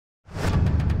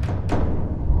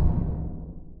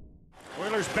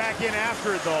Oilers back in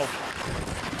after it, though.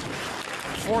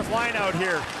 Fourth line out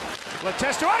here.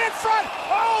 Letestu out in front.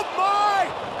 Oh, my!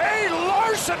 A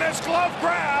larcenous glove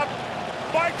grab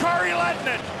by Kari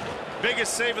Lehtonen.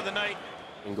 Biggest save of the night.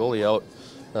 And goalie out.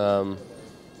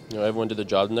 Everyone did the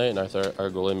job tonight, and I thought our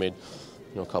goalie made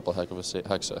a couple heck of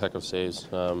saves.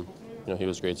 He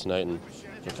was great tonight and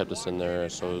kept us in there,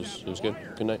 so it was good.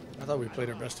 Good night. I thought we played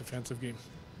our best defensive game.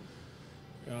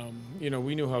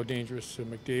 We knew how dangerous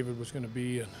McDavid was going to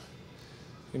be,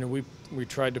 and we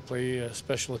tried to play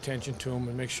special attention to him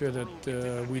and make sure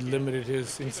that we limited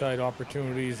his inside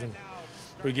opportunities, and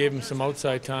we gave him some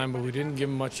outside time, but we didn't give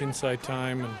him much inside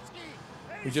time, and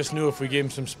we just knew if we gave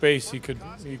him some space, he could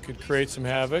create some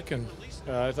havoc, and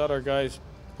I thought our guys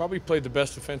probably played the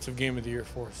best defensive game of the year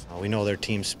for us. We know their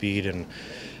team speed and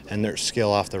their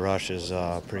skill off the rush is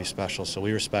pretty special, so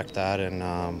we respect that,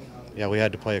 and we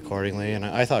had to play accordingly. And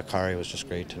I thought Kari was just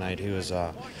great tonight. He was,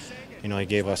 he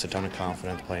gave us a ton of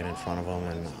confidence playing in front of him,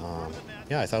 and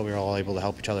I thought we were all able to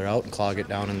help each other out and clog it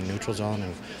down in the neutral zone,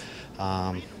 and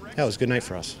it was a good night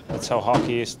for us. That's how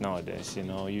hockey is nowadays.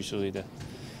 Usually the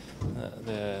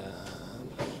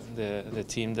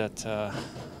team that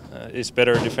is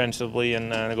better defensively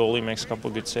and the goalie makes a couple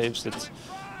of good saves, that's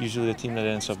usually the team that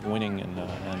ends up winning, and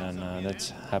that's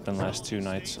happened last two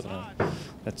nights, so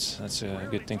that's a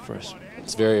good thing for us.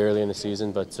 It's very early in the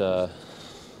season, but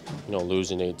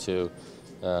losing 8-2,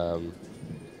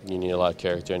 you need a lot of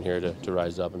character in here to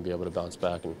rise up and be able to bounce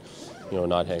back and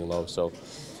not hang low. So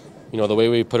the way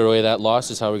we put away that loss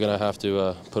is how we're going to have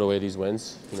to put away these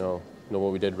wins. Know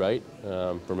what we did right,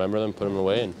 remember them, put them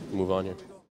away, and move on here.